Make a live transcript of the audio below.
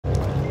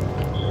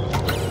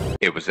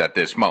It was at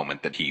this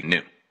moment that he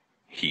knew.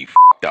 He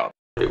f***ed up.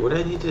 Wait, what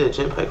did I need the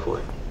gym pipe for?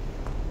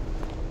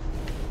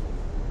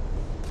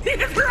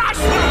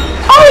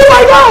 Oh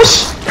my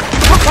gosh!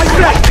 Like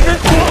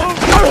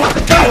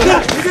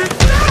that!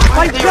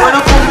 Like they run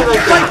up on me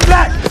like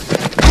that!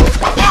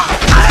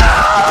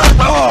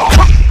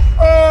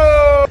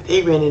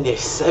 They ran in there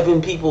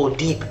 7 people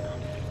deep.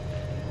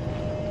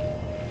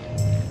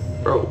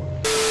 Bro.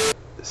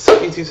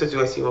 Sup YouTube, such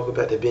as you, welcome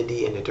back to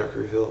Bendy and the Dark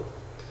Reveal.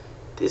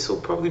 This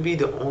will probably be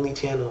the only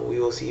channel we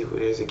will see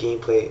where there's a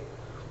gameplay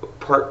with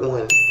part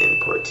 1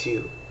 and part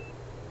 2.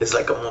 It's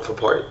like a month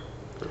apart.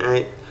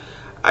 Alright?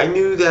 I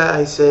knew that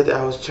I said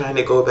I was trying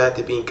to go back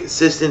to being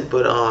consistent,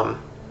 but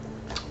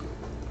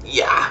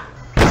yeah.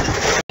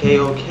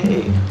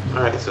 Okay.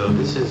 Alright, so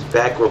this is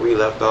back where we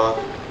left off.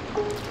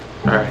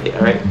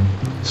 Alright.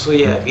 So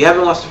yeah, if you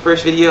haven't watched the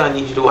first video, I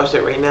need you to watch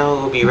that right now.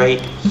 It'll be right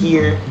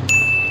here.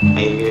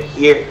 And you're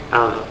here. I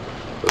don't know.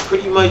 But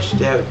pretty much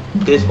that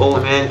this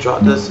old man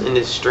dropped us in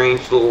this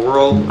strange little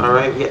world.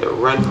 Alright, we had to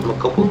run from a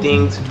couple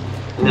things.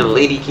 And then a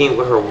lady came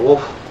with her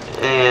wolf,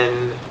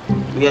 and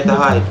we had to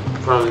hide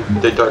from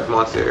the dark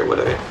monster or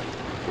whatever.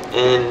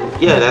 And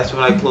yeah, that's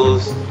when I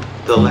closed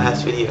the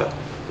last video.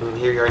 And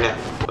here we are now.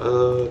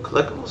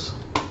 Collectibles?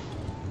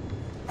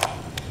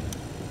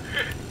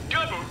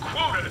 Double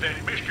quota, that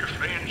Mr.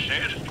 Friend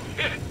says.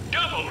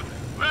 Double.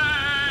 I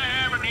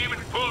haven't even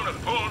pulled a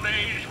full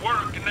day's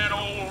work in that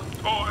old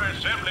toy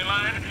assembly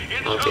line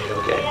in some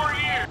 4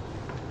 years.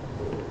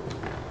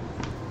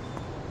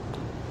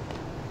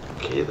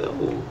 Okay,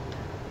 though.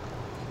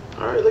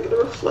 Alright, look at the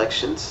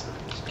reflections.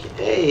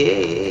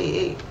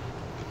 Hey.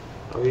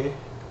 Okay.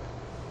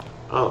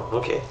 Oh,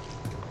 okay.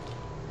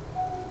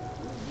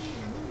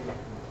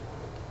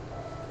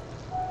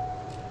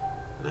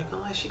 I'm not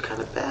gonna lie, she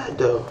kind of bad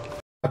though.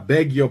 I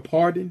beg your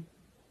pardon.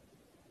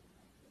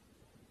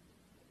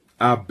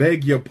 I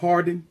beg your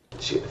pardon.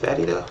 She a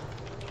fatty though?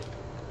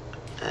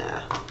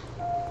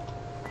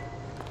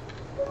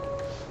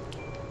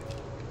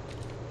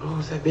 Oh,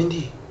 is that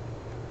Bendy?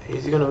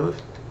 Is he gonna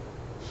move?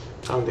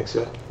 I don't think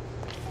so.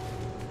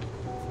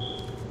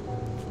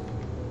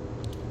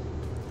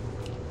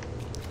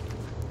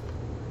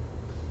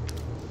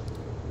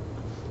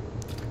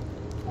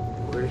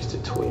 Where's the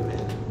toy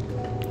man?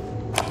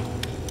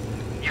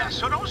 Yeah,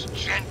 so those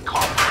Gen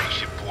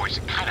Corporation boys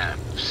are kind of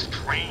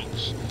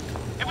strange.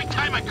 Every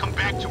time I come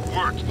back to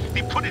work,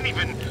 they put in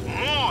even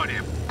more of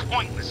their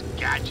pointless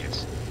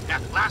gadgets. Now,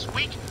 last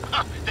week,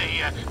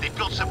 they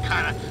built some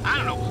kind of, I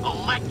don't know,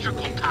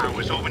 electrical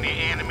towers over near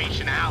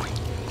Animation Alley.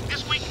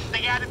 This week,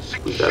 they added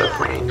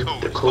security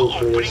codes for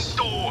opening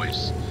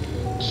doors.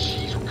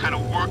 Jeez, what kind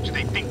of work do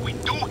they think we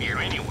do here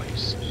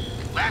anyways?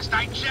 Last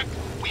I checked,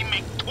 we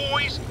make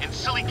toys and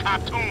silly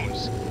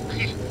cartoons.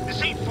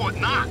 This ain't Fort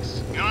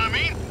Knox, you know what I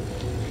mean?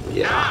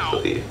 Yeah,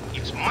 now,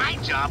 it's my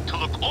job to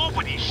look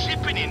over these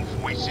shipping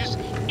invoices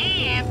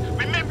and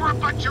remember a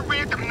bunch of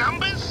random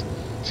numbers?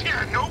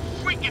 Yeah, no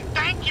freaking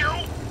thank you.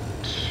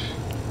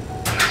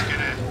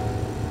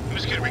 I'm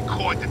just gonna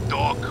record the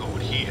door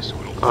code here so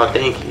it'll... Oh,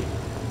 thank you.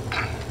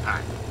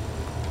 Alright.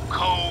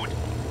 Code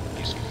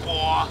is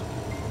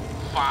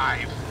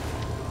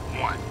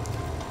 451.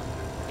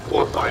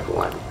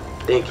 451.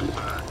 Thank you.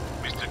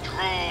 Mr.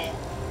 Drew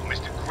or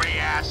Mr. Gray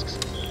asks,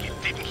 you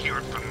didn't hear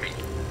it from me,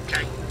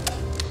 okay?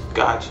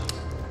 Gotcha.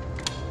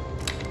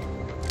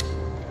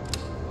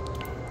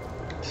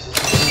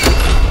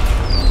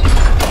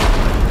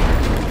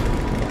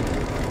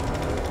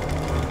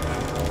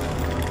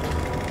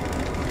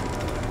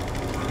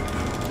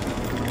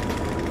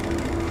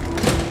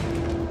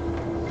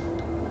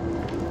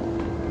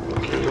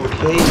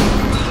 Okay.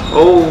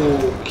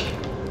 Okay.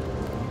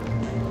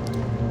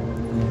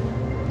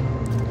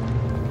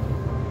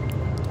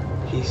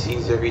 He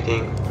sees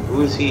everything.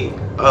 Who is he?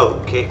 Oh,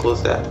 okay,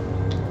 close that.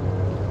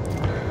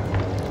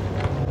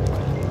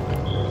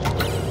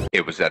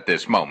 It was at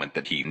this moment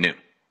that he knew.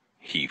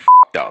 He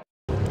f***ed up.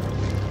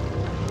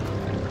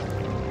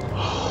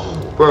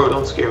 Oh, bro,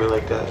 don't scare me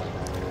like that.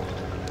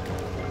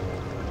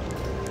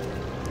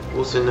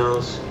 Wilson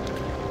knows.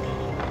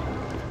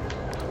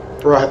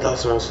 Bro, I thought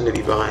someone was going to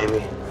be behind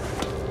me.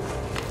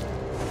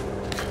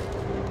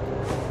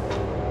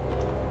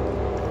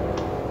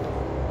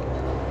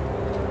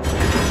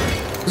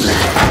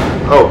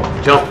 Oh,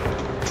 jump.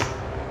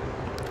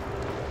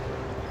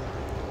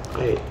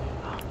 Hey,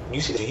 you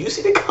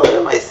see the color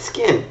of my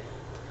skin?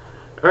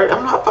 Alright,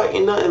 I'm not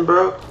fighting nothing,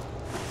 bro.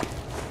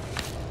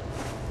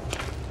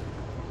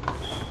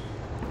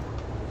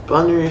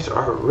 Thunders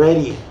are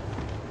ready.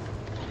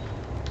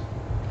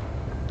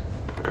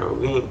 Alright,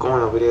 we ain't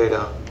going over there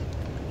though.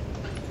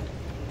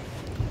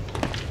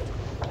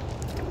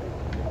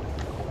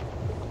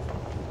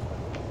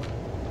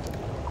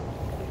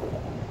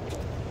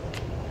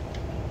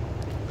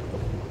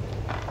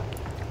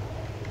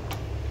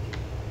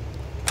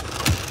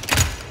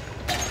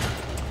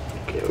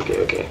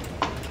 Okay.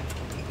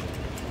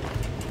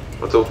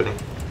 What's opening?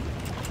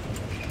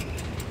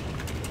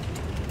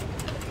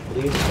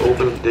 He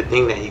opened the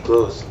thing that he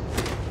closed.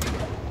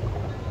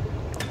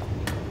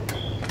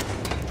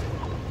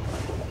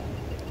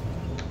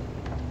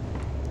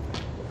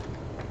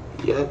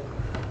 Yep,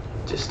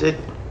 just did.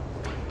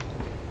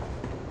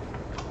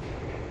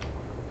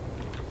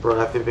 Bro,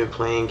 I haven't been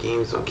playing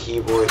games on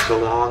keyboard so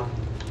long.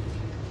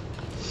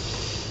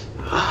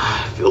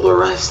 I feel the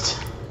rest.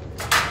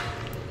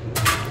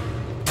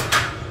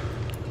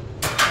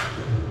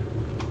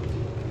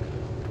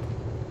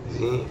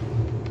 See?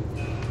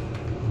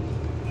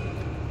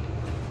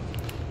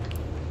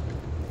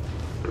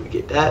 Let me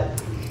get that.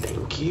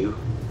 Thank you.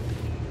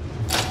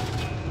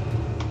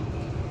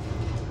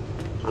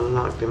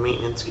 Unlock the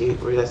maintenance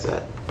gate. Where that's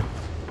at?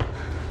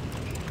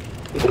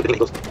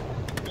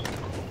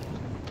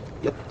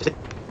 Yep, that's it.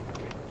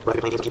 Right,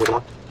 the maintenance gate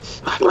along.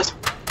 Ah, the rest.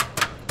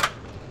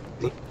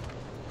 See? Let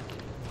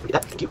me get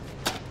that. Thank you.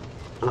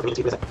 Unlock the maintenance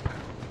gate. Where's that?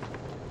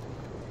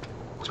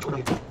 What's going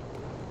on here?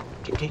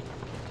 Okay, okay.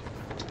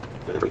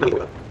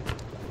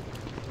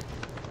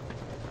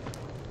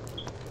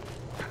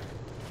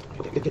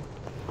 Okay, good.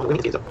 Oh, let me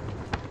get up.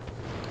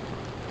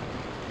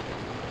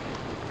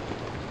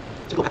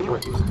 Just go back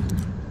anywhere.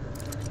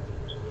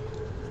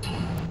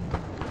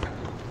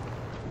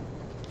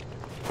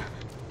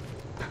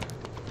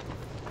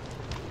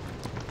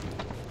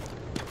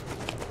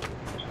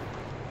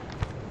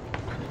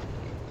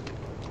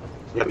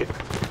 Yeah, yeah.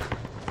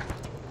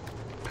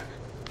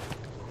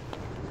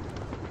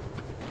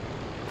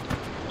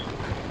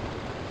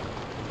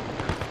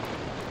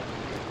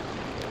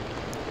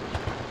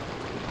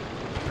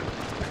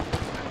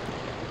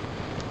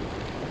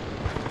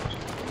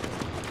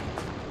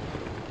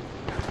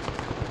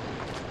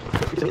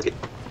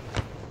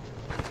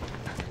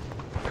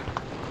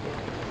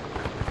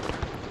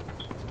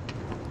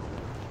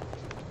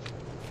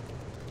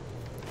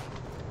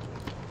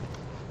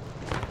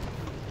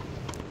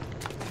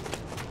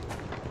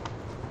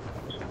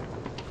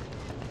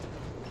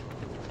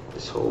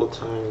 This whole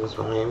time it was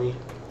behind me.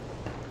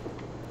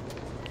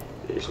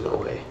 There's no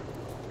way.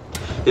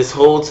 This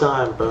whole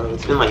time, bro.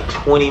 It's been like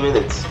 20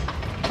 minutes.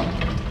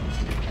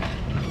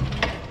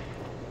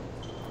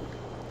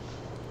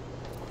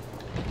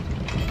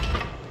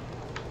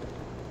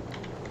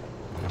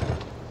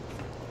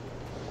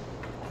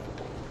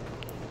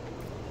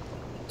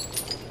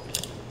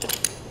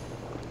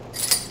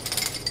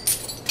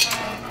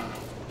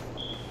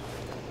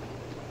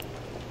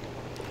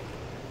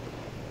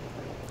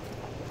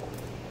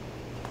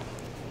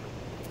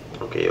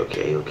 Okay,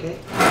 okay, okay.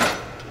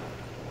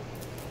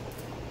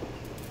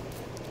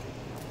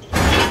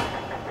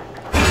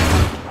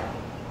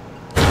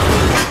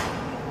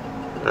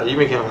 You're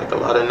making like a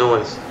lot of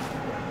noise.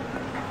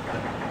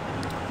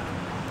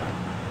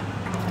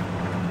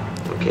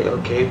 Okay,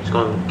 okay, just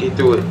gonna get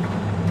through it.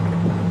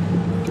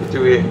 Get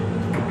through it.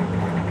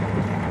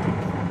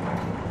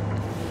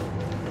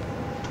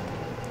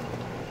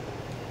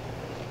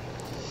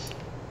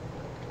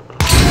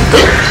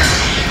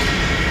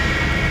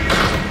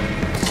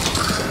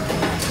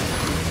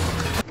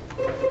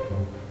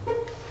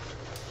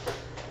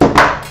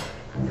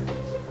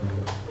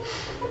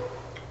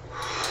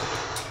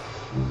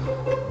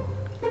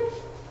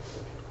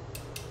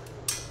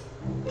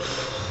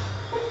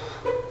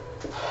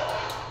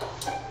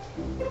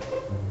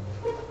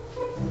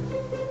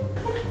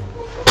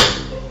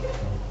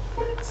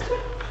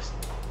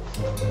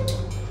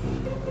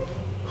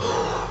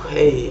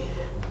 Hey,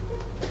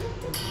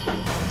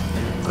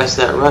 that's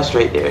that rust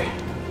right there.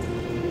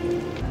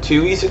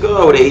 2 weeks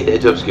ago, I would have ate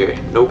that jump scare,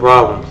 no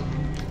problem.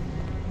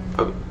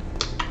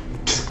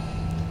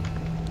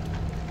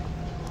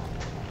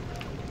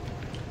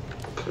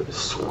 Could have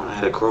sworn I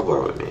had a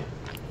crowbar with me.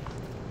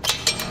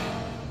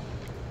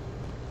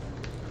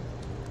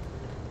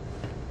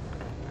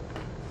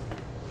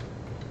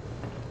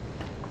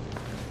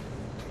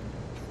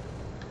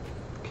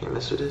 Can't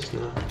mess with this?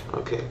 No.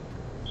 Okay.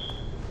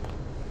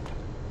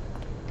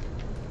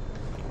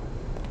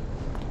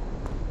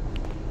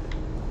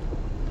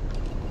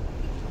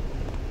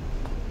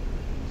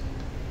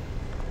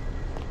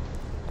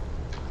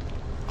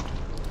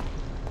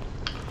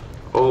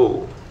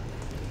 Oh.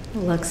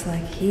 Looks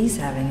like he's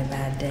having a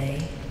bad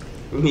day.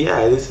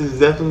 Yeah, this is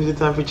definitely the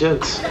time for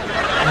jokes.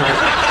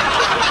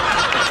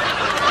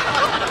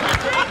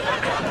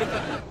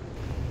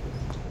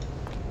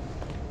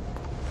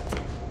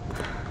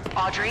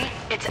 Audrey,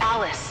 it's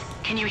Alice.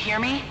 Can you hear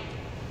me?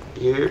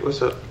 Here,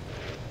 what's up?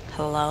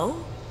 Hello?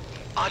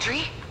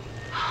 Audrey?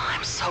 Oh,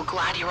 I'm so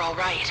glad you're all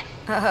right.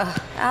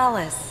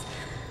 Alice.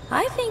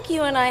 I think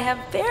you and I have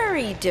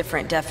very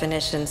different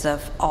definitions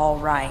of all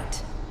right.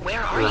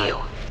 Where are Right. you?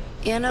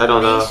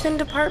 Innovation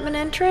department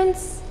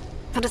entrance?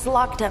 But it's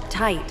locked up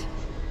tight.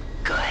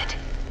 Good.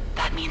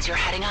 That means you're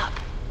heading up.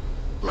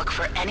 Look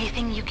for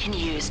anything you can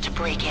use to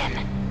break in.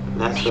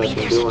 That's what Maybe I've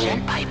been there's a doing.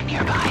 gent pipe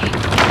nearby.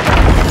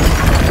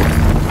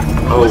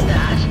 What Oh. was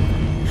that?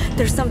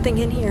 There's something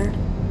in here.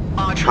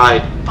 Audrey,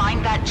 Hide.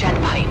 find that jet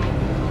pipe.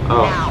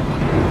 Oh. Now.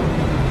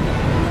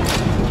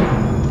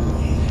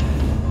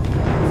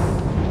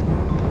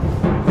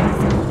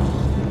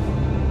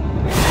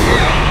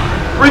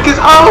 Freak is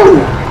oh!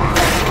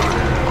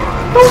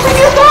 What the freak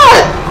is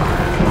that?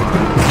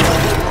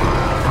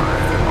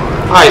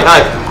 Hide,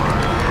 hide.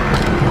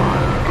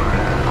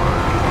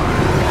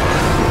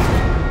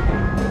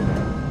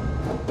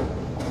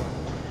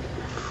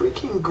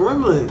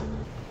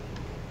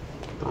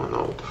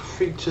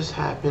 just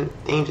happened?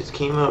 Thing just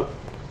came up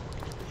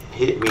and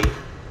hit me.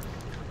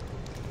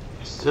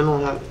 I still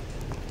don't have...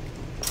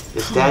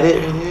 Is that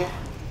it in there?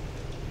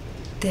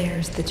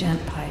 There's the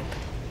gent pipe.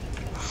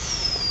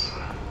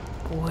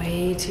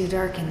 Way too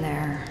dark in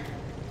there.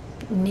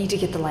 Need to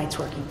get the lights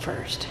working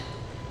first.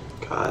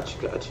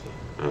 Gotcha.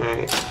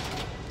 Alright.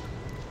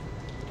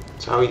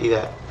 So how we do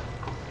that?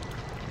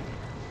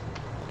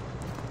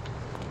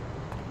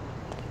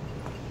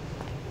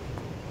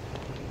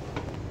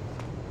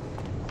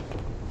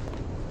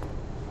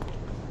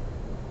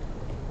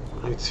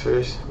 Lights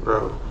first,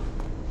 bro.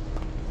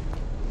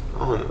 I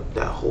don't know,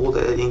 that hole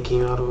that thing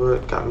came out of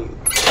it got me.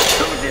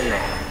 Who's in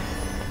there?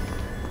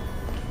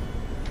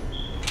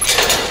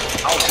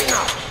 Open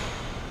up!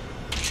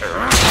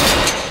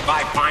 If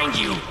I find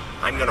you,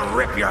 I'm gonna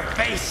rip your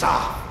face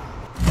off!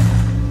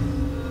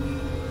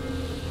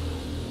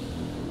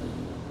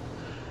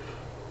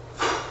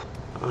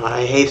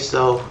 I hate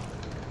stealth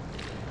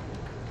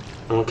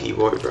on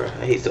keyboard, bro.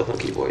 I hate stealth on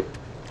keyboard.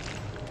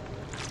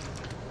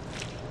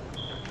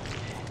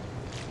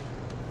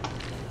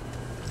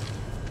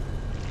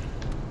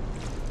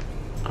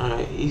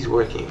 Alright, he's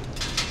working.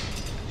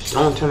 Just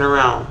don't turn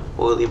around,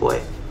 oily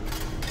boy.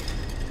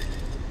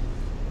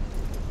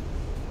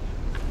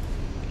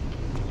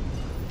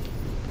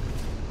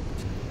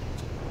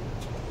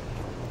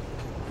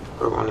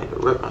 Bro wanted to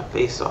rip my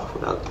face off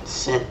without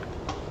consent.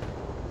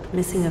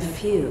 Missing a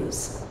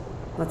fuse.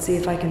 Let's see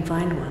if I can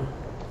find one.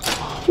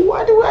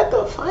 Why do I have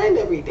to find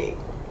everything?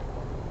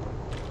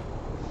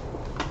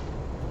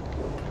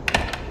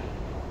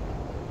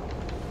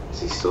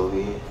 Is he still over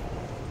here?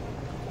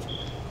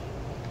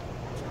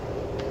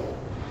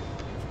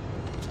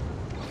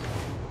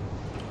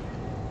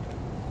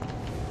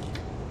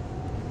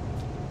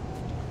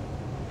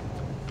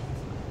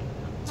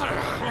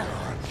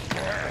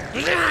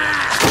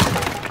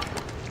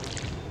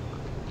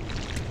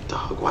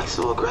 Dog, why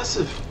so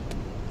aggressive?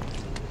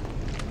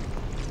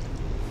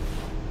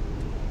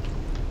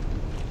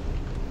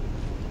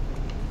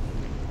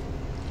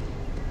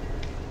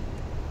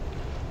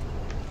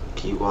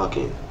 Keep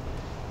walking.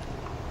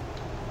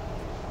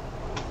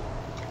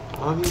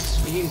 All these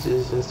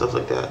fuses and stuff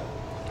like that.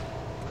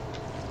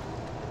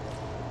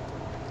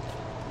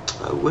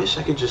 I wish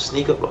I could just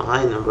sneak up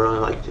behind them, bro,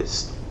 and like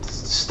just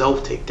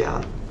stealth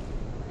takedown.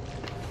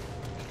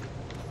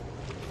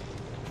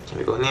 Can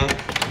we go in there?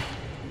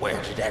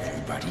 Where did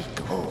everybody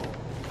go?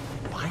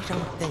 Why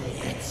don't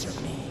they answer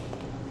me?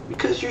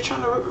 Because you're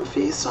trying to rip her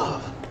face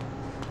off.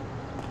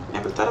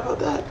 Never thought about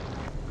that.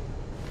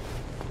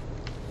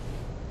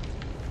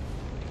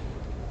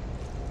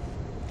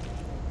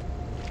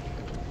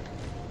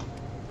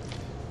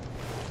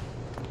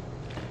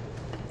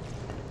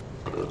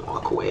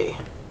 Walk away.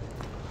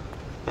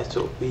 That's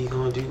what we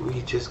gonna do.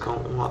 We just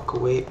gonna walk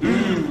away.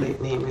 My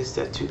name is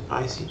that too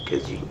icy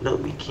because you know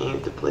we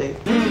came to play,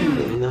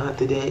 and not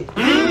today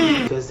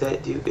because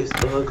that dude is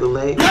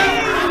ugly.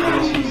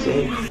 What you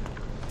say?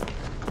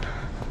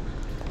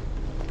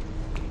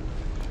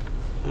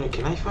 Alright,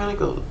 can I find like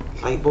a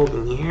light bulb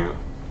in here?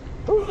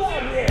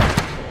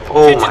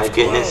 Oh my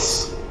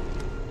goodness!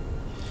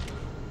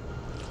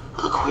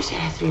 Of course, there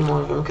has to be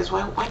more of them because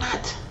why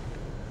not?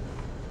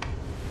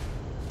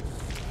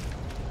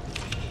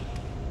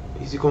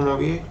 Is he going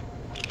over here?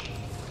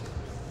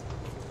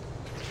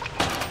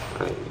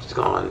 Alright, he's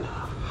gonna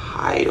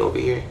hide over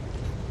here.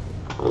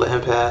 I'll let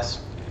him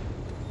pass.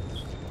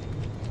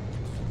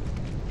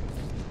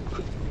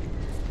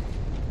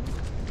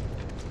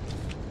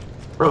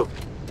 Bro,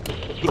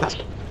 he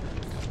passed.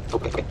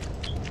 Okay.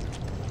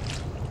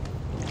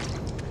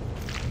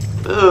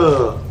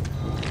 Ugh.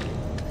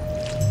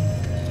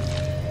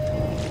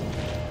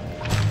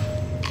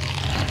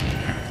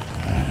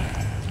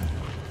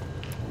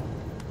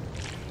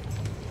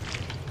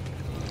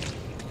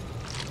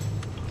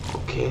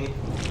 Okay.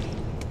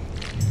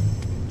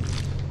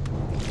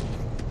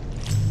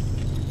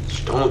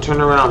 Just don't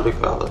turn around, big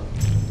fella.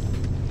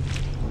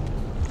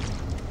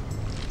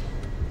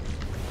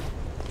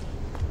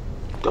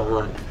 Don't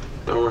run.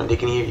 Don't run. They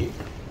can hear you.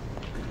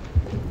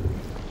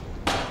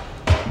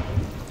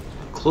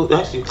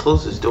 Actually,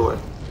 close this door.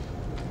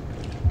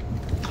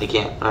 They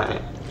can't.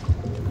 Alright.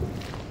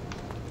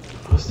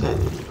 What's that?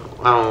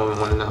 I don't even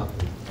want to know.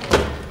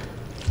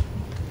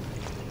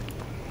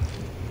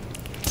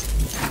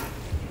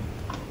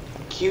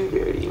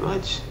 Very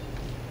much.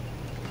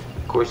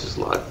 Of course it's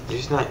locked.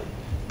 There's not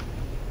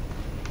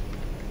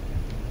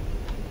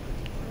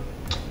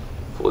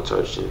full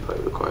charge shouldn't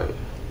probably required.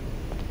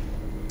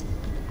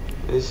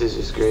 This is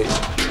just great.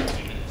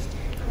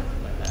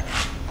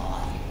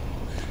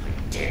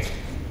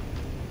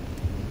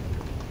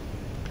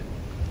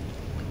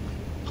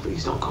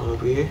 Please don't come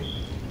over here.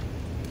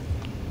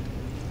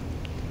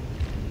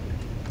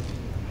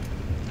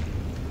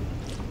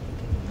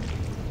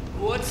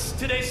 What's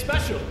today's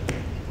special?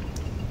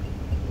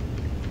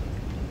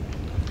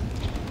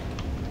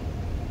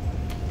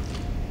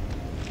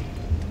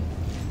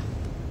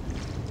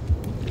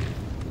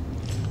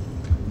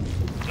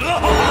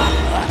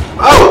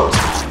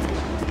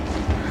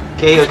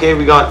 Okay,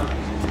 we got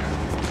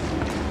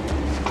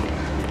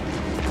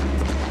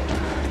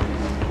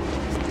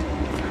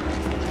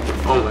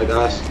Oh my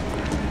gosh.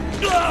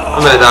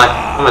 I'm gonna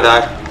die. I'm gonna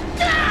die.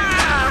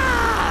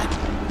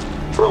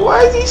 Bro,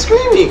 why is he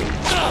screaming?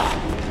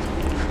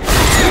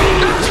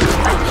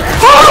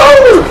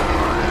 Oh!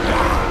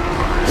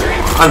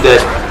 I'm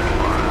dead.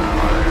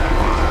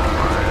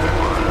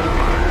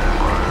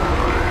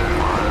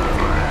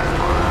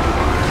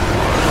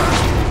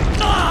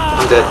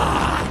 I'm dead.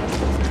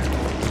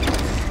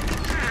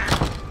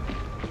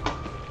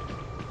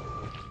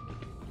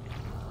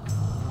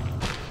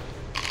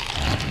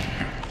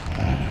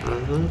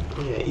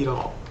 Yeah, eat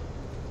all.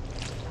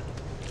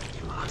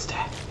 You monster.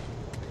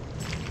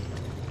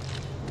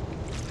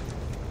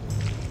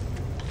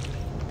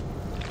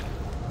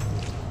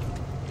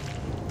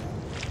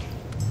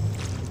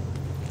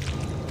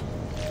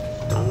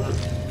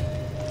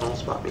 Don't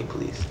spot me,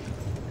 please.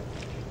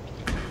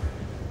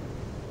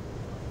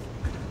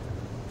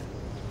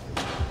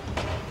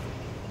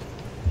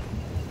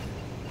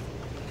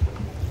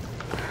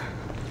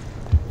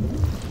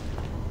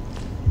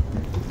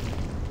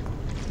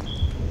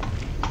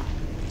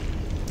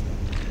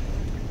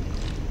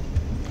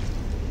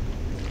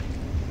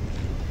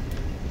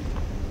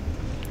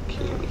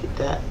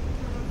 That.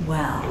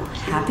 Well,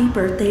 happy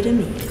birthday to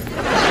me.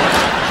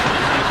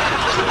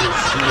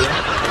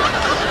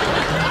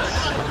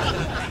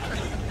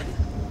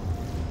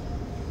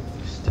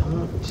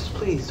 Just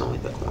please don't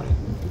hit that corner.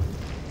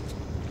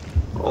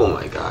 Oh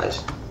my gosh.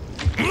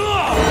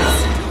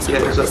 Yeah,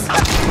 there's a...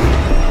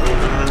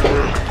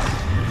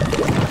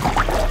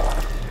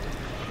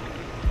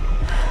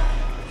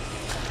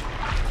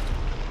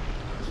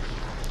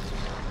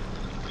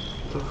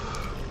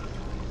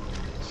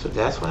 So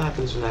that's what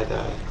happens when I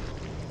die.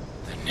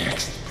 The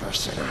next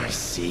person I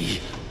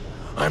see,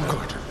 I'm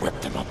going to rip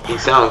them apart. He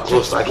sounds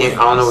close, so I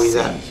don't know where he's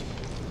at.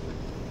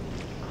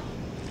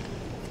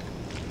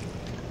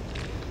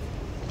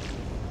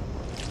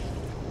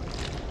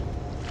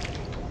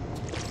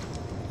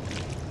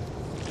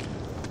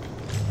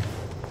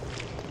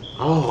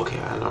 Oh, okay,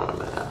 I know where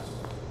I'm at.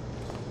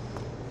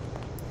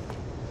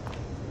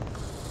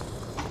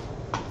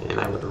 And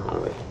I went the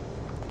wrong way.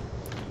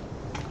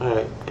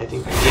 Alright, I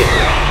think,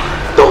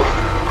 yeah. Don't!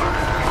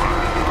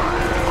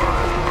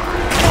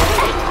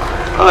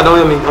 Oh, don't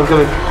hit me, I'm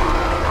coming.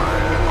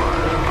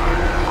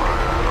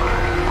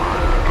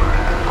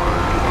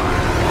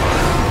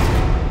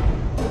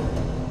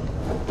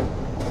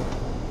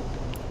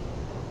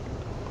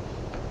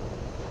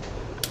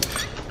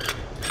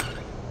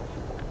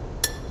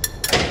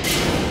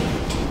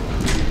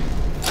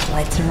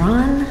 Lights are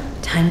on.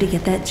 Time to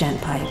get that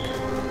gent pipe.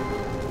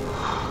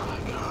 Oh my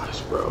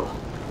gosh, bro.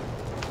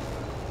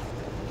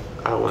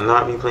 I will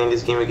not be playing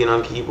this game again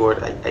on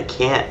keyboard. I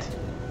can't.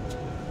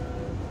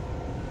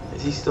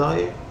 Is he still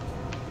here?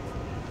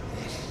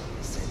 This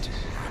isn't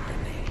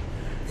happening.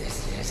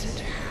 This isn't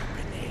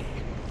happening.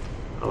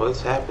 Oh,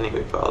 it's happening,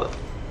 we follow.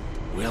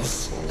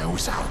 Wilson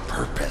knows our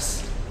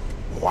purpose.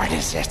 What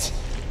is it?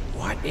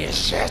 What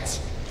is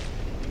it?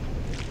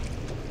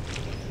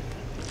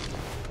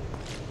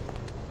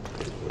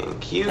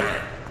 Thank you.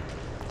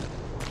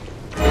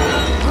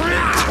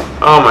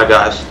 Oh my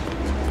gosh.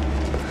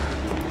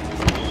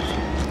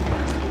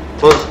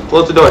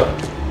 Close the door.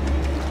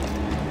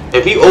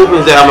 If he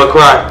opens it, I'm gonna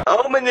cry.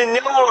 Open the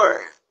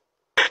door.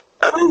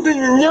 Open the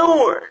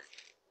door.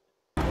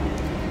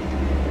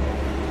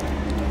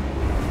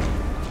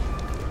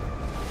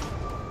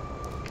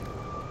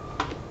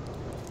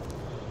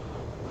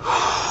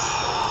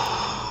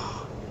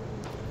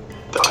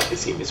 God,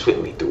 this game is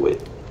putting me through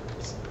it.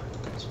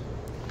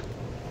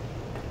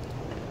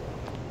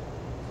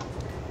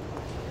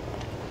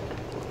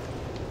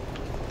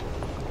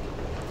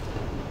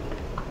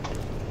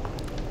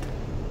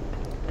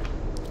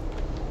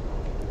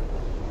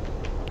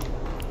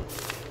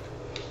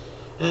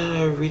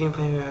 Reading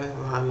plan.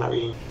 I'm not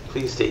reading.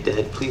 Please stay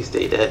dead. Please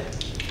stay dead.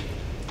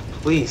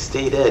 Please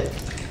stay dead.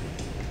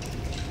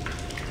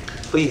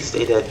 Please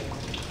stay dead.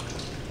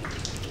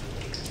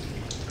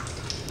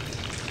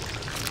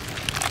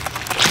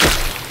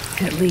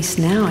 At least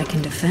now I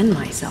can defend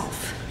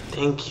myself.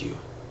 Thank you.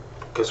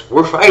 Because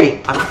we're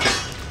fighting.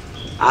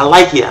 I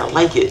like it. I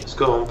like it. Let's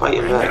go. I'm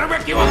fighting back.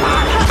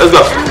 Let's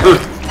go.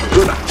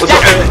 What's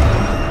up?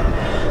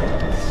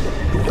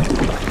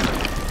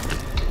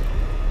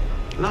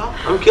 No,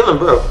 I'm killing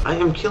bro. I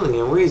am killing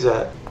him. Where he's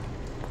at?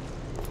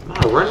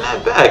 No, run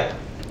that back.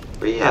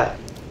 Where you at?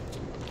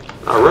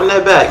 No, run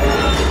that back.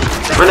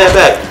 Run that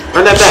back.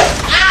 Run that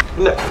back.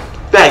 No,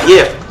 back,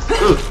 yeah.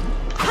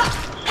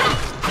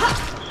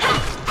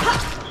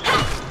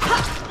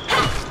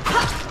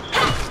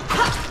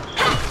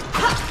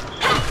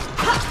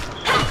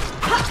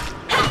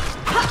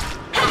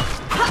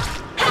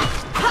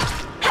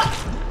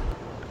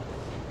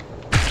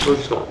 Where's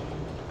this going?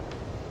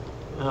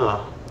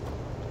 Oh.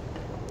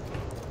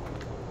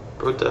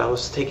 Bro, I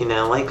was taking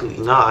that likely.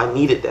 Nah, I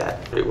needed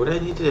that. Wait, what did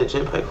I need the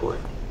gym pipe for?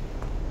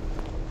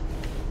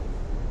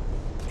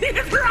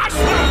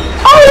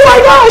 Oh my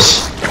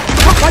gosh!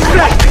 Like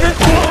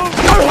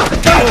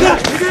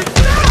that!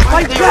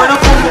 They run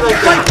up on me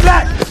like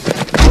that!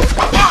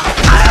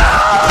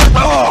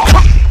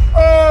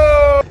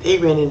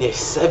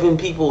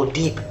 people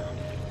deep.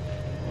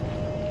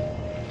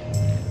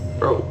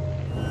 Bro.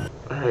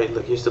 Alright,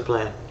 look, here's the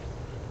plan.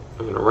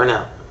 I'm gonna run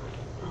out,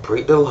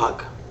 break the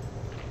lock,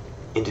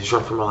 and just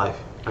run for my life.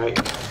 Alright?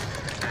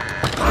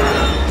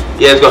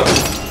 Yeah, let's go.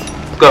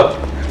 Let's go.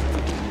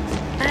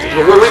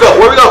 Where we go?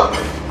 Where we go?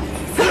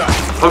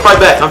 I'm fight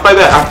back. I'm fight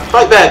back. I'm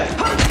fight back.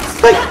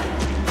 Like,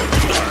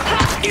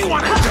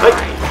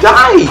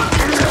 die!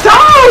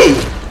 Die!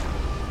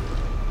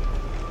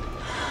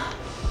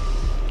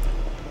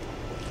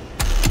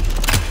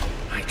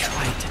 I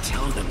tried to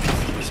tell them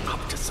that he was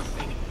up to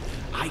something.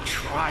 I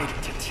tried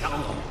to tell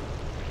them.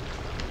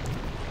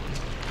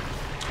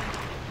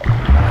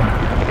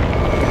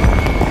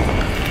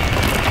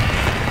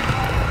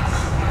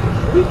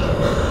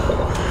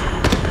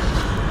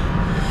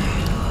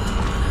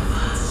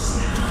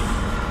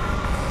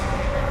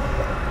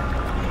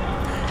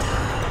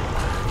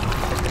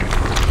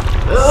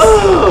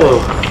 Oh!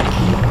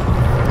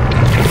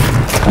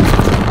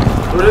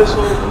 What are those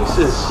whole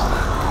pieces?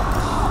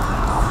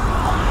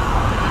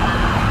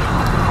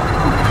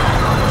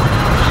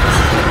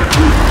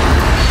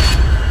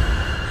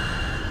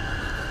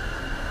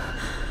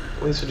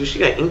 Wait, so does she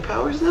got ink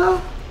powers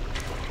now?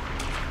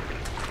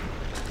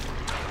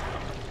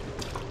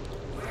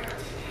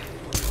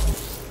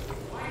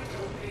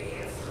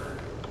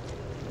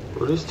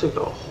 Well, this took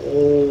a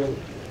whole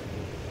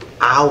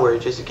hour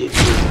just to get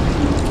through.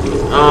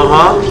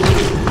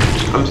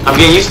 I'm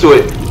getting used to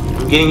it.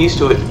 I'm getting used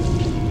to it.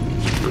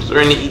 I'm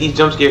starting to eat these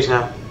jump scares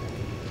now.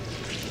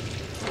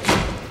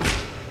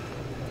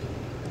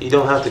 You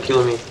don't have to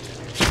kill me.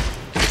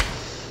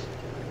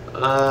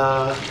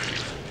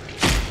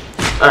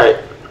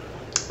 Alright.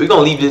 We're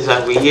gonna leave this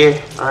over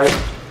here. Alright.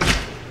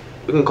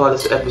 We can call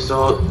this an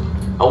episode.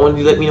 I want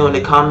you to let me know in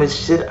the comments,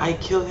 should I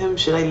kill him?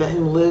 Should I let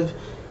him live?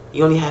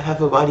 He only have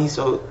half a body,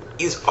 so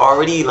he's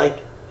already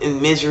like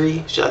in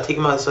misery. Should I take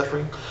him out of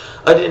suffering?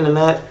 Other than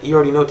that, you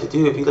already know what to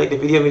do. If you like the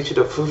video, make sure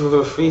to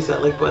freeze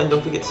that like button.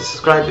 Don't forget to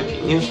subscribe if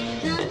you're new.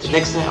 And until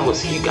next time, I will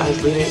see you guys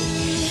later.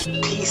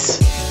 Peace.